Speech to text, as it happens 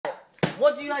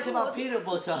What do you like about peanut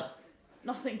butter?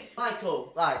 Nothing.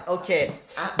 Michael, right, okay.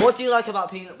 What do you like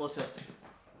about peanut butter?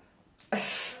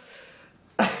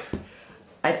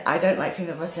 I don't like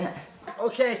peanut butter.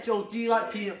 Okay, so do you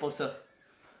like peanut butter?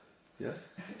 Yeah.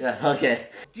 Yeah, okay.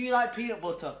 Do you like peanut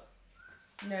butter?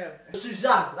 No.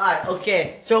 Suzanne, right,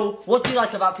 okay. So, what do you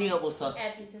like about peanut butter?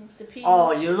 Everything. The peanut.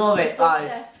 Oh, you love it, butter,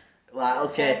 right. Right,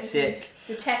 okay, everything. sick.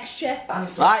 The texture.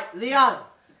 Right, Leanne,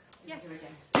 Yes.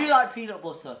 do you like peanut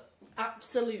butter?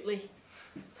 Absolutely.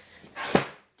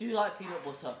 Do you like peanut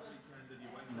butter?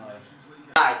 No.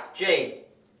 Right, Jane,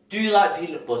 do you like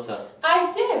peanut butter?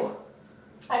 I do.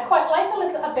 I quite like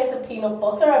a bit of peanut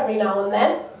butter every now and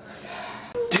then.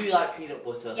 Do you like peanut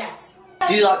butter? Yes.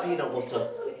 Do you like peanut butter?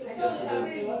 Yes, I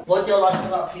do. What do you like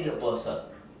about peanut butter?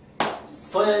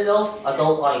 Funny enough, I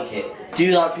don't like it. Do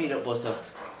you like peanut butter?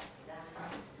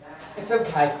 It's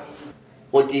okay.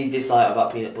 What do you dislike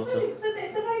about peanut butter?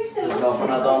 There's nothing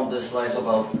I don't dislike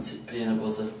about peanut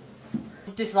butter. What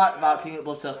do you dislike about peanut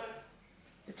butter?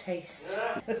 The taste.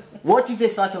 What do you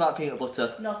dislike about peanut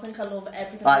butter? Nothing. I love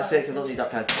everything. Right, about sick, I it. don't need that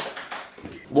pen.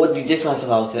 What do you dislike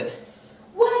about it?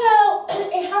 Well,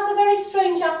 it has a very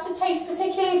strange aftertaste,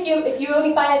 particularly if you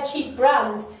only buy a cheap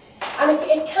brand, and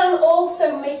it can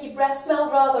also make your breath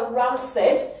smell rather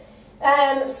rancid.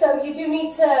 So you do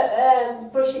need to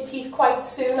brush your teeth quite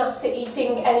soon after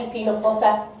eating any peanut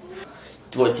butter.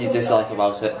 What do you dislike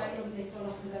about it?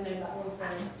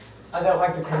 I don't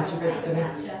like the crunchy bits in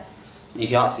it. You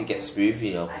can actually get smooth,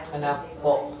 you know. I know,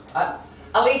 but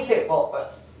I'll eat it,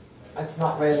 but it's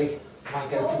not really my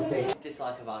go-to thing. What do you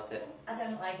dislike about it? I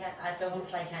don't like it. I don't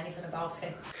dislike anything about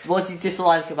it. What do you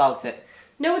dislike about it?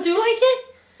 No, I do like it.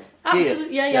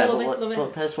 Absolutely. Yeah, but love what, it, love it.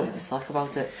 But first, what do you dislike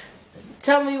about it?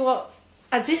 Tell me what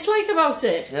I dislike about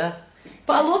it. Yeah.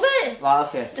 But I love it. Right,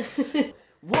 okay.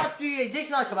 What do you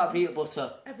dislike about peanut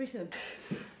butter? Everything.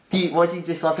 What do you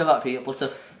dislike about peanut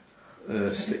butter?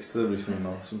 Sticks to the roof of my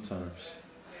mouth sometimes.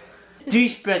 Do you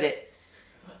spread it?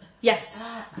 Yes.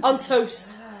 On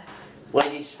toast. Where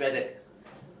do you spread it?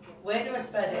 Where do I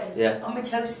spread it? Yeah. On my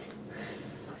toast.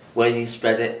 Where do you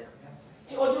spread it?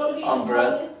 On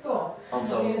bread. On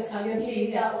toast.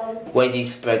 Where do you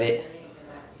spread it?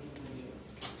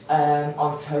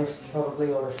 On toast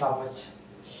probably, or a sandwich.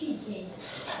 Cheeky.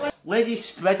 Where do you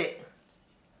spread it?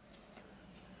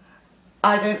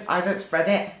 I don't spread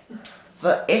it.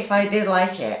 But if I did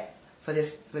like it for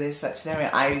this section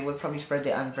area, I would probably spread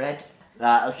it on bread.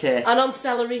 Right, okay. And on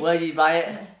celery. Where do you buy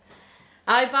it?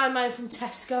 I buy mine from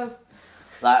Tesco.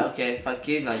 Right, okay, thank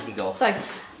you, now you can go.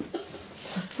 Thanks.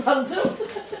 Random.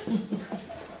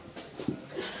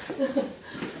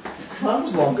 Mine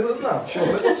was longer than that,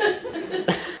 sure it is.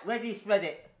 Where do you spread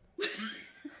it?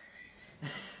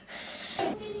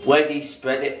 Where do you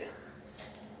spread it?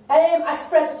 I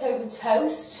spread it over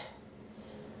toast.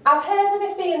 I've heard of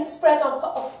it being spread on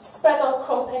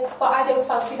crumpets, but I don't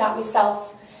fancy that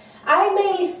myself. I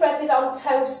mainly spread it on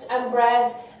toast and bread,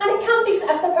 and it can be,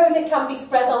 I suppose it can be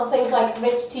spread on things like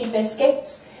rich tea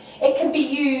biscuits. It can be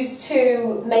used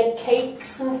to make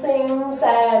cakes and things,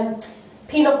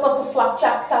 peanut butter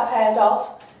flapjacks I've heard of.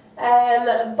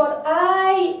 But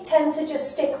I tend to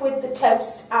just stick with the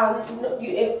toast and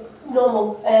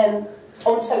normal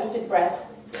untoasted bread.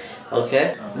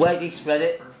 Okay. Where do you spread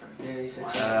it?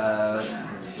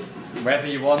 Wherever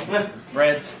you want,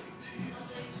 bread,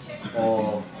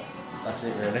 or that's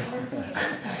it really.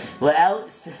 What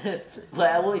else?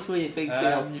 What else were you thinking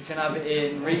of? You can have it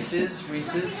in Reese's,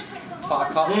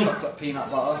 buttercup, chocolate peanut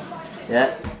butter.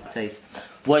 Yeah, taste.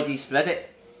 Where do you spread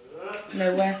it?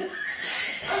 Nowhere.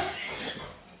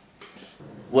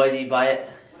 Where do you buy it?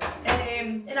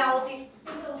 In Aldi.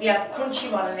 They have a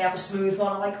crunchy one and they have a smooth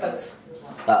one. I like both.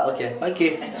 Right, okay, thank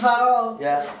you. Is that all?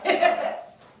 Yeah.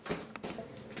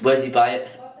 Where do you buy it?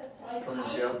 From the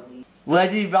shop. Where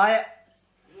do you buy it?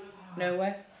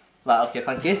 Nowhere. Right, okay,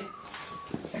 thank you.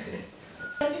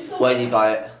 Where do you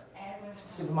buy it?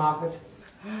 Supermarket.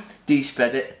 Do you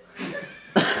spread it?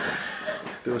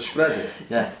 Do I spread it?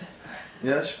 Yeah.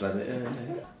 Yeah, I spread it,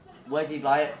 yeah. Where do you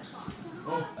buy it?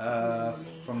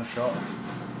 From the shop,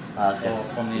 Okay. or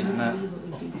from the internet.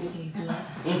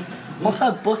 What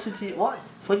kind of butter do you, what?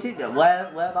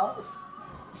 Whereabouts?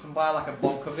 You can buy like a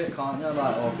bulk of it, can't you?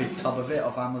 Like, or a big tub of it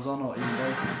off Amazon or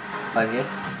eBay. Thank you.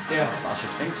 Yeah, I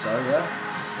should think so, yeah.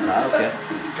 Right, okay.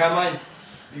 Come on,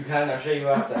 you can, I'll show you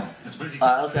after.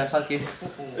 Right, okay, thank you.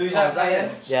 Who's that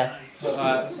saying? Yeah.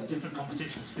 Different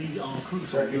competitions. These are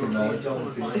crucial European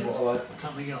tournaments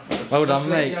coming up. Well done,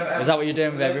 mate. Is that what you're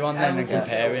doing with everyone then and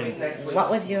comparing? What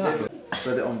was your...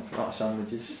 Spread it on hot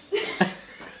sandwiches.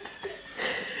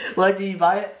 Where do you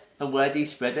buy it? And where do you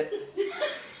spread it?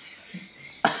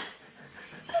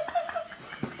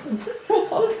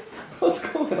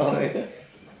 What's going on here?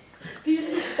 These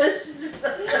are the questions.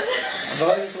 I'm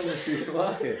buying from the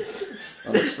supermarket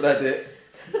and I spread it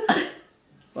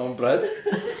on bread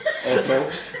or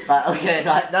toast. Right, okay,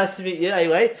 right, nice to meet you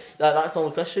anyway. That's all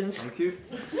the questions. Thank you.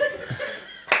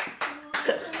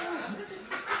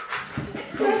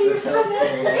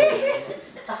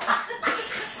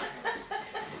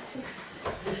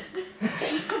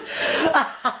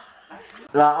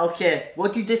 Right, okay.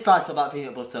 What do you dislike about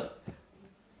peanut butter?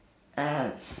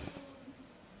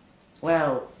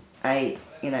 Well,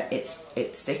 it's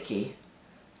sticky,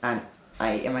 and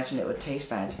I imagine it would taste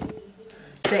bad.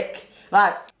 Sick.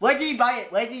 Right, where do you buy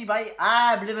it? Where do you buy it?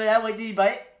 Blah, blah, blah, where do you buy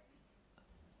it?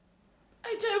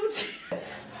 I don't.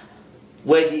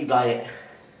 Where do you buy it?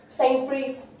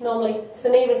 Sainsbury's, normally. It's the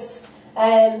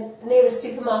nearest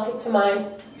supermarket to mine.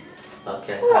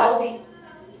 Okay. Or Aldi.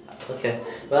 Okay.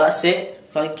 Well, that's it.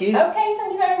 Thank you. Okay,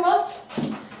 thank you very much.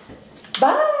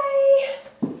 Bye.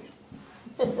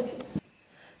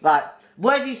 Right,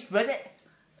 where do you spread it?